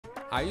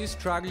Are you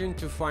struggling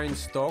to find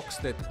stocks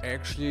that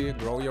actually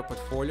grow your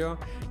portfolio?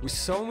 With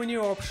so many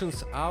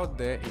options out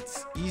there,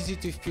 it's easy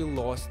to feel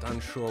lost,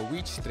 unsure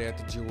which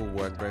strategy will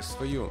work best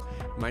for you.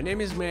 My name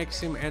is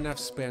Maxim and I've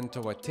spent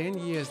over 10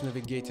 years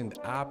navigating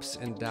the ups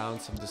and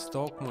downs of the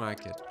stock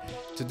market.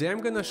 Today I'm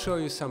gonna show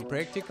you some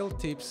practical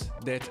tips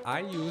that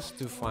I use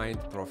to find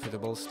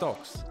profitable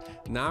stocks.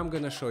 Now I'm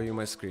gonna show you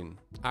my screen.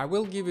 I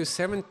will give you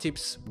 7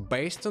 tips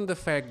based on the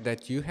fact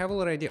that you have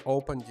already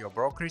opened your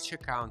brokerage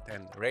account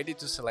and ready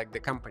to select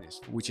the companies,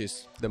 which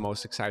is the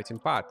most exciting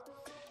part.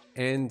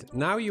 And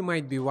now you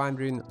might be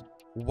wondering,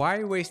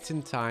 why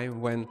wasting time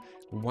when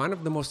one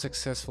of the most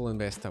successful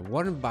investors,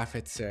 Warren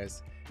Buffett,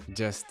 says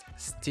just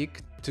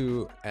stick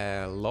to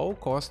a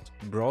low-cost,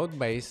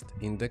 broad-based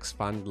index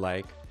fund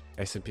like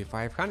S&P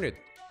 500.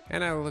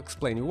 And I will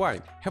explain you why.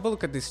 Have a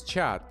look at this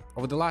chart.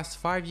 Over the last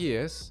 5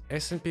 years,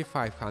 S&P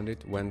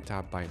 500 went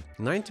up by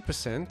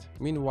 90%.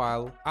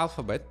 Meanwhile,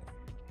 Alphabet,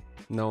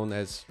 known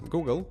as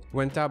Google,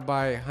 went up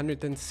by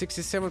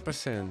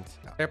 167%.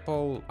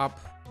 Apple up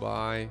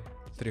by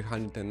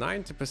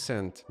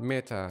 390%,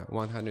 Meta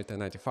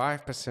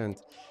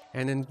 195%,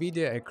 and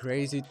Nvidia a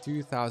crazy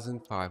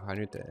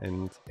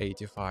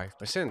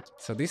 2585%.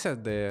 So these are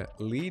the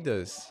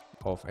leaders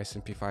of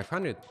S&P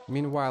 500.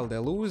 Meanwhile,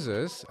 the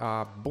losers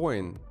are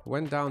Boeing,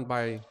 went down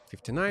by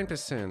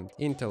 59%,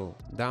 Intel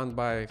down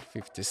by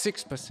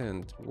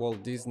 56%,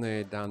 Walt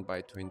Disney down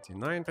by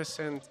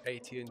 29%,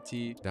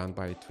 AT&T down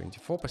by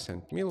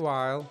 24%.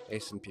 Meanwhile,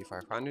 S&P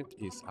 500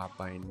 is up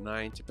by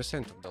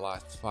 90% of the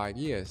last 5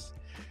 years.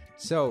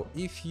 So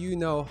if you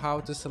know how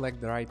to select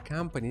the right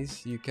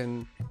companies, you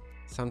can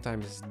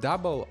sometimes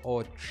double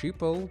or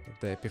triple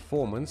the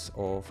performance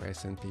of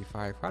S&P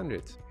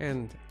 500.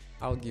 And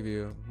I'll give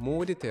you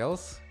more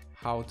details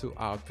how to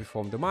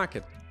outperform the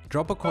market.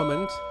 Drop a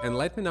comment and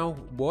let me know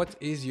what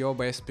is your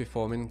best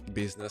performing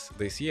business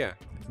this year.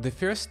 The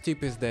first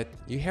tip is that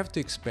you have to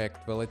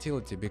expect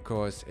volatility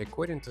because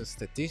according to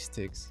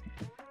statistics,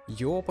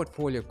 your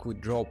portfolio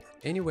could drop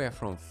anywhere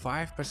from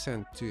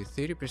 5% to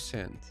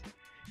 30%.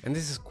 And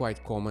this is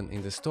quite common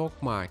in the stock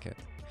market.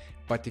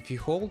 But if you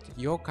hold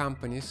your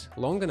companies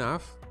long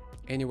enough,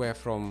 anywhere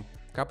from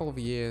a couple of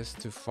years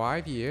to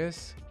 5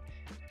 years,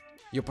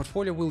 your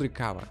portfolio will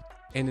recover.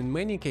 And in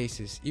many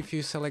cases, if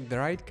you select the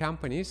right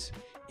companies,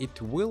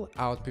 it will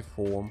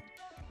outperform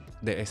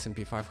the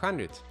S&P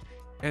 500.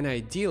 And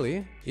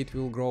ideally, it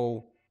will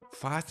grow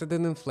faster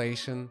than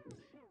inflation,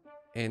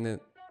 and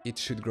it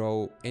should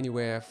grow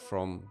anywhere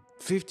from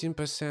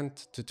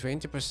 15% to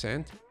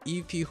 20%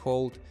 if you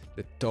hold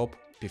the top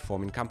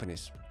performing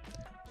companies.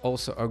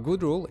 Also, a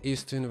good rule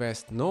is to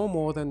invest no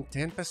more than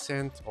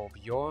 10% of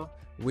your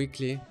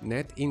weekly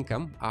net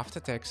income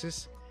after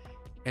taxes,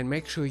 and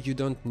make sure you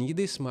don't need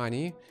this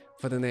money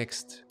for the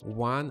next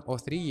 1 or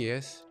 3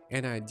 years.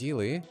 And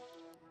ideally,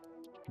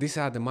 these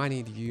are the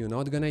money that you're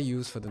not gonna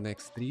use for the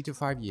next 3 to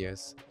 5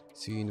 years.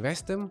 So you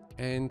invest them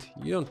and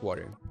you don't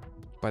worry.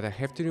 But I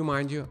have to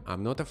remind you,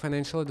 I'm not a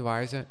financial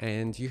advisor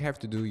and you have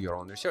to do your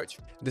own research.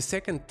 The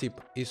second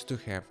tip is to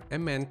have a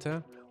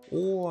mentor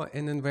or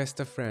an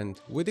investor friend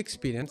with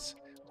experience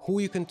who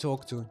you can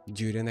talk to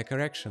during a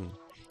correction.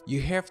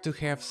 You have to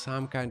have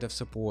some kind of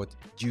support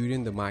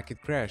during the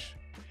market crash.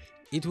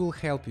 It will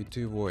help you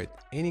to avoid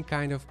any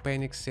kind of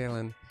panic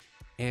selling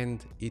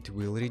and it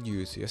will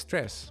reduce your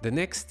stress. The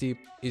next tip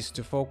is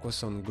to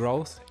focus on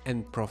growth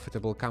and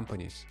profitable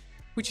companies,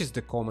 which is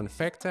the common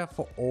factor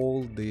for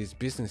all these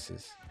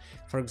businesses.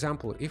 For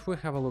example, if we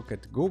have a look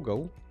at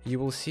Google, you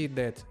will see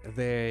that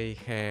they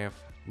have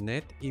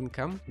net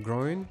income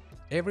growing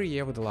every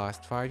year over the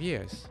last 5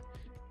 years.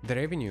 The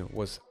revenue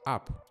was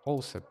up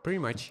also pretty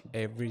much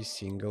every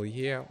single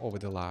year over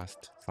the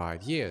last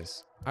 5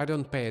 years. I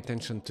don't pay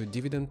attention to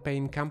dividend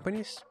paying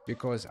companies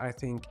because I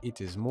think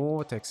it is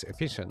more tax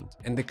efficient.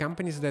 And the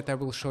companies that I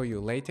will show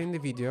you later in the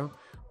video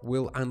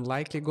will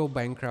unlikely go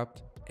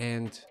bankrupt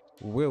and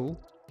will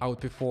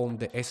outperform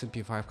the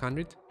S&P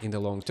 500 in the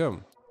long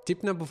term.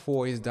 Tip number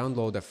 4 is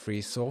download a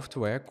free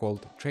software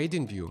called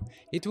TradingView.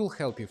 It will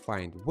help you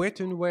find where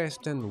to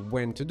invest and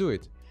when to do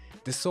it.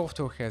 The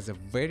software has a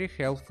very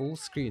helpful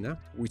screener,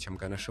 which I'm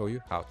gonna show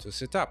you how to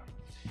set up.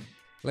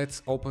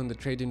 Let's open the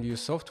TradingView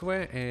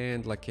software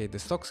and locate the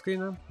stock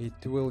screener.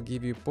 It will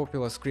give you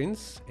popular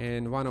screens,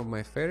 and one of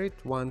my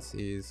favorite ones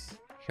is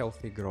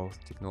healthy growth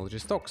technology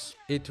stocks.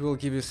 It will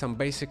give you some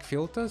basic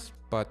filters,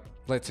 but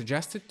let's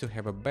adjust it to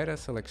have a better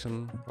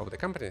selection of the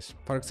companies.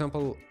 For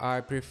example,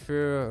 I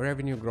prefer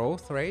revenue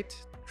growth rate,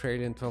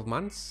 trailing 12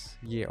 months,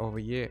 year over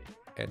year,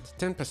 at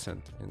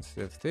 10%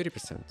 instead of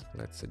 30%.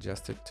 Let's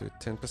adjust it to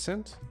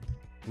 10%.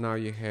 Now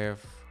you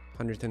have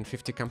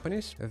 150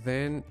 companies.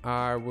 Then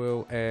I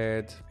will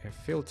add a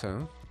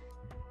filter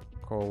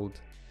called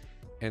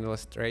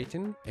analyst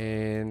rating,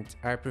 and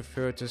I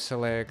prefer to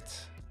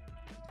select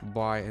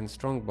buy and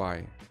strong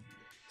buy.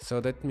 So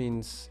that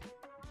means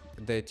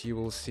that you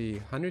will see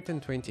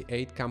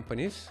 128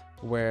 companies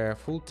where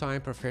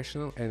full-time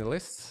professional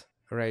analysts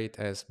rate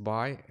as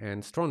buy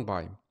and strong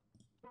buy.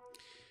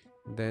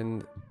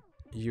 Then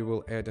you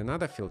will add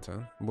another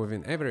filter,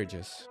 moving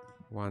averages.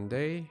 1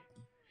 day,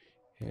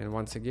 and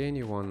once again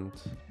you want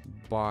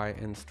buy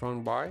and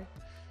strong buy,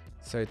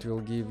 so it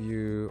will give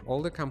you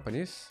all the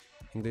companies,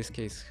 in this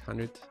case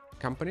 100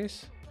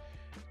 companies,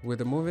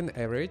 with a moving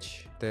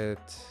average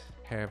that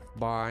have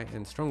buy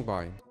and strong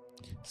buy.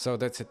 So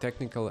that's a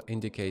technical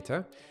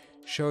indicator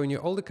showing you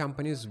all the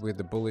companies with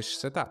the bullish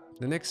setup.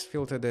 The next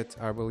filter that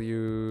I will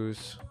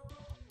use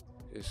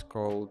is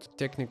called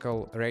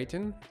technical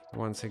rating.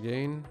 Once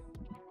again,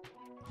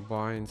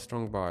 buy and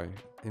strong buy.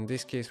 In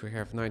this case we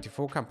have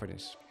 94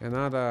 companies.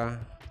 Another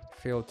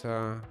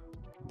filter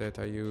that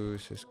I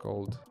use is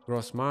called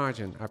gross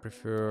margin. I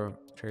prefer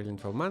trailing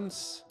 12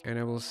 months, and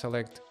I will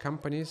select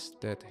companies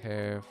that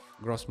have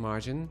gross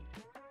margin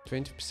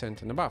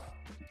 20% and above.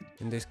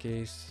 In this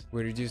case,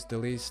 we reduce the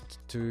list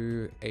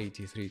to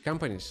 83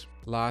 companies.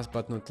 Last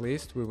but not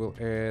least, we will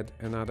add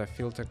another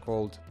filter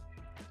called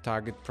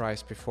target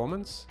price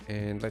performance,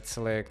 and let's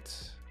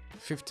select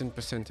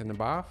 15% and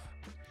above.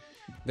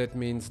 That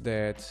means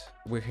that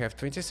we have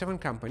 27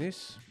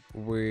 companies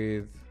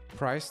with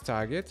price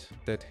target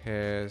that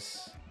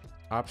has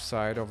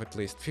upside of at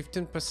least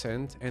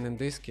 15%, and in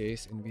this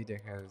case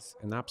Nvidia has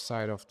an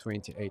upside of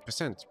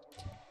 28%.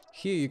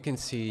 Here you can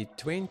see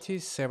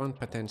 27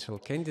 potential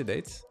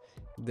candidates,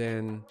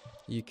 then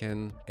you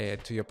can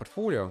add to your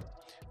portfolio.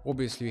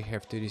 Obviously you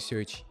have to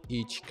research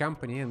each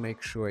company and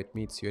make sure it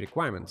meets your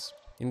requirements.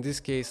 In this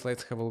case,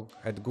 let's have a look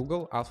at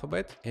Google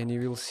Alphabet, and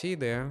you will see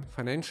their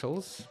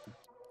financials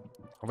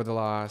over the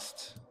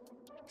last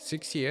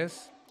 6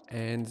 years,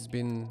 and it's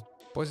been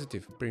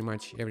positive pretty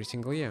much every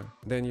single year.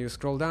 Then you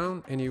scroll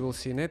down and you will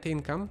see net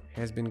income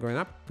has been going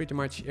up pretty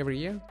much every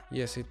year.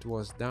 Yes, it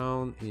was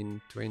down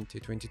in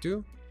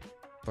 2022,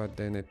 but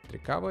then it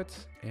recovered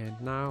and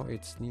now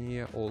it's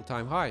near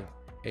all-time high,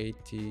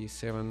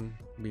 $87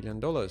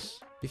 billion.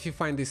 If you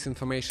find this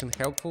information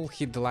helpful,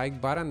 hit the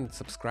like button and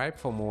subscribe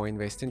for more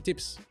investing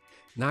tips.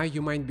 Now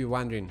you might be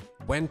wondering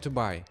when to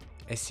buy.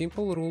 A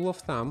simple rule of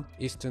thumb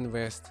is to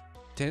invest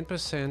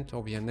 10%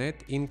 of your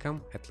net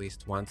income at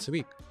least once a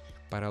week.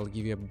 But I'll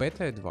give you a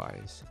better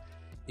advice,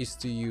 is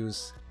to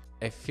use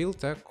a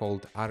filter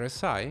called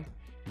RSI,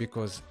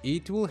 because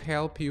it will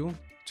help you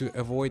to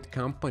avoid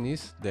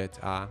companies that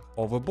are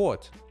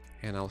overbought,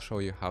 and I'll show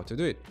you how to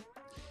do it.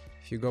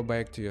 If you go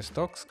back to your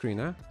stock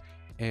screener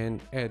and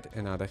add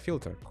another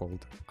filter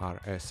called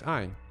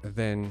RSI,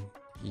 then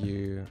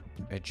you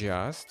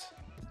adjust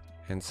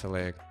and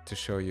select to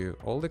show you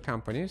all the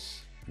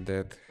companies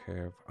that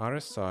have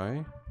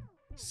RSI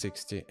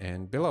 60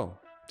 and below.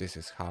 This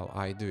is how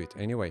I do it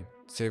anyway.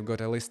 So you've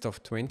got a list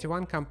of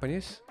 21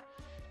 companies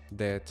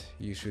that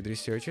you should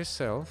research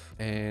yourself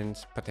and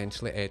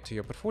potentially add to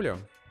your portfolio.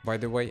 By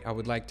the way, I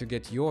would like to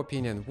get your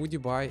opinion. Would you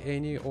buy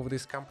any of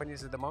these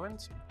companies at the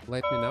moment?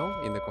 Let me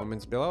know in the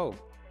comments below.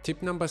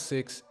 Tip number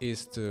 6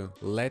 is to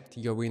let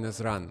your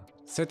winners run.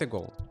 Set a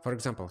goal. For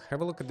example,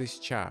 have a look at this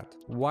chart.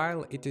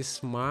 While it is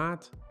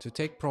smart to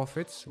take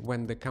profits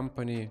when the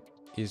company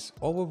is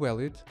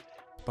overvalued,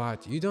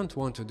 but you don't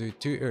want to do it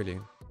too early.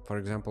 For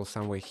example,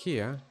 somewhere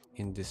here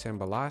in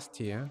December last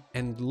year,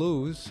 and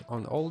lose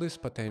on all this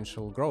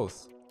potential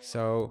growth.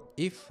 So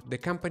if the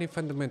company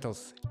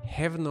fundamentals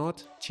have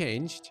not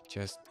changed,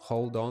 just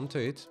hold on to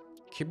it,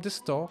 keep the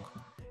stock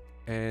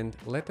and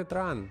let it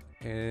run.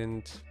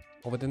 And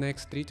over the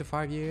next 3 to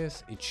 5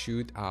 years, it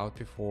should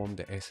outperform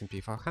the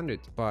S&P 500.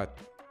 But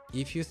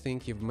if you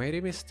think you've made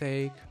a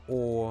mistake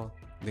or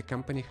the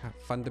company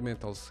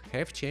fundamentals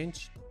have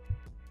changed,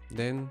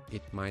 then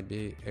it might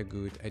be a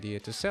good idea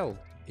to sell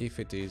if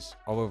it is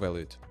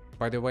overvalued.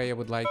 By the way, I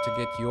would like to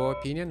get your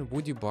opinion.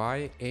 Would you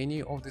buy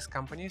any of these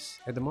companies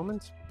at the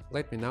moment?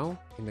 Let me know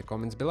in the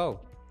comments below.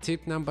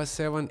 Tip number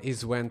 7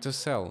 is when to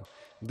sell.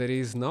 There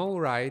is no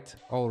right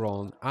or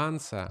wrong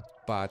answer,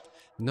 but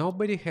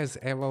nobody has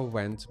ever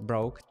went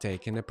broke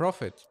taking a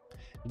profit.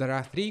 There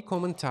are 3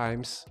 common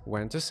times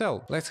when to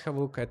sell. Let's have a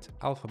look at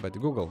Alphabet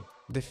Google.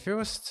 The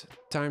first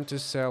time to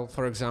sell,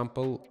 for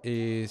example,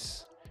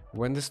 is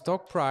when the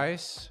stock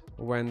price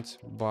went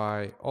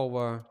by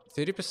over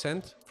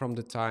 30% from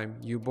the time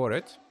you bought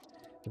it.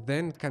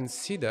 Then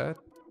consider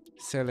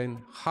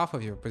selling half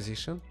of your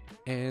position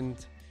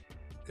and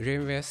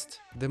reinvest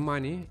the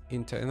money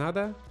into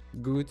another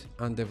good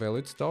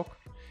undervalued stock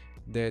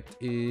that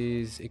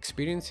is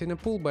experiencing a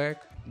pullback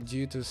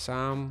due to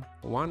some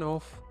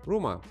one-off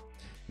rumor.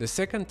 The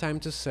second time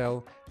to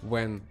sell,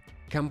 when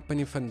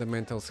company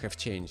fundamentals have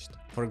changed.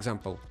 For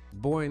example,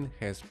 Boeing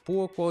has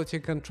poor quality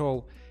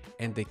control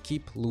and they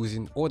keep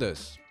losing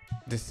orders.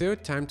 The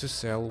third time to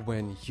sell,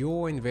 when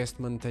your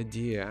investment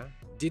idea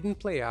didn't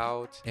play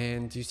out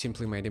and you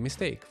simply made a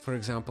mistake. For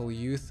example,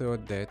 you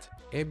thought that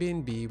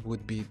Airbnb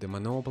would be the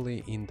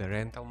monopoly in the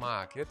rental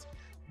market,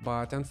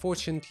 but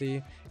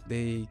unfortunately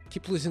they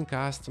keep losing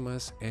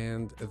customers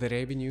and the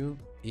revenue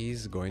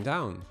is going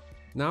down.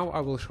 Now I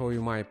will show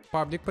you my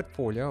public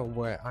portfolio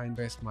where I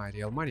invest my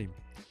real money.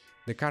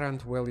 The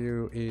current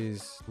value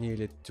is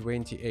nearly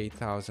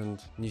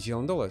 28,000 New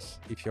Zealand dollars.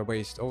 If you're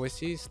based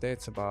overseas,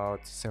 that's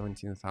about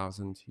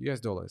 17,000 US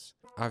dollars.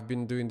 I've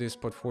been doing this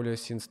portfolio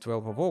since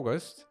 12th of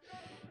August,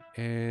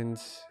 and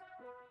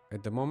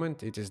At the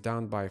moment, it is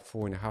down by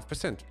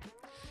 4.5%.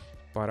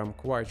 But I'm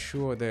quite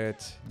sure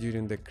that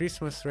during the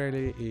Christmas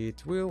rally,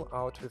 it will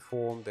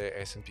outperform the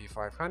S&P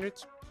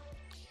 500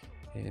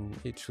 and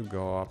it should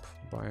go up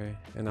by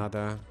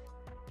another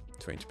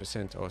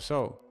 20% or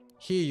so.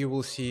 Here you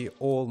will see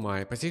all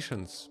my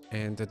positions,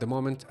 and at the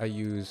moment I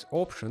use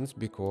options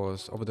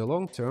because over the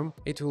long term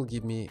it will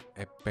give me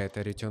a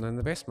better return on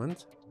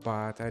investment,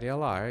 but I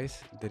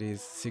realize there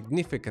is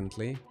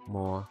significantly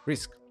more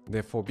risk.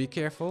 Therefore be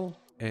careful,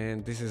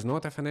 and this is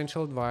not a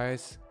financial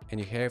advice and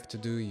you have to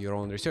do your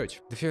own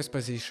research. The first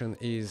position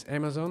is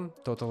Amazon,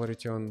 total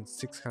return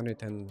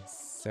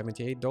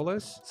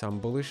 $678, so I'm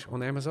bullish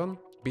on Amazon.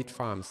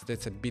 Bitfarms,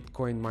 that's a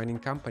Bitcoin mining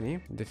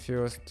company. The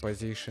first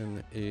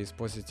position is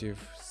positive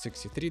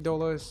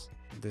 $63.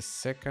 The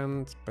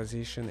second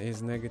position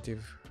is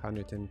negative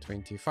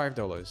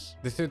 $125.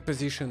 The third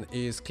position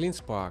is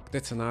CleanSpark.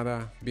 That's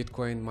another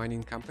Bitcoin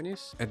mining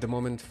companies. At the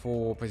moment,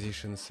 4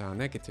 positions are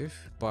negative,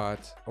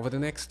 but over the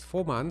next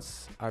 4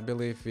 months, I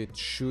believe it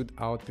should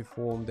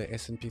outperform the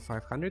S&P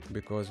 500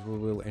 because we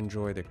will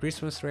enjoy the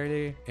Christmas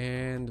rally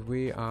and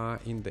we are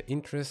in the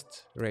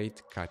interest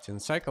rate cutting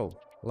cycle.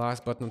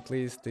 Last but not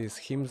least is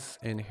Hims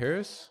and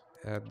Hers.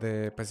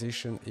 The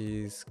position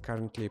is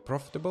currently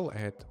profitable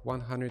at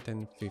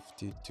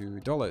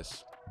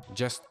 $152.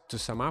 Just to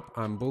sum up,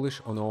 I'm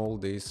bullish on all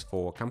these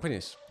 4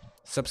 companies.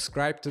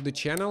 Subscribe to the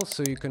channel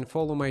so you can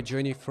follow my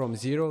journey from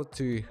 $0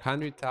 to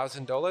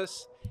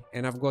 $100,000,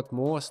 and I've got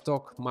more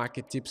stock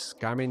market tips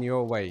coming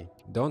your way.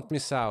 Don't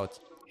miss out.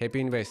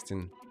 Happy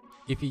investing!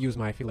 If you use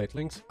my affiliate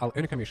links, I'll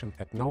earn a commission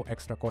at no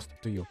extra cost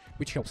to you,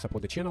 which helps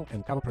support the channel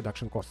and cover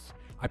production costs.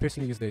 I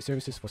personally use their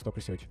services for stock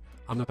research.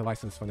 I'm not a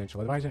licensed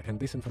financial advisor, and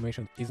this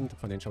information isn't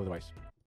financial advice.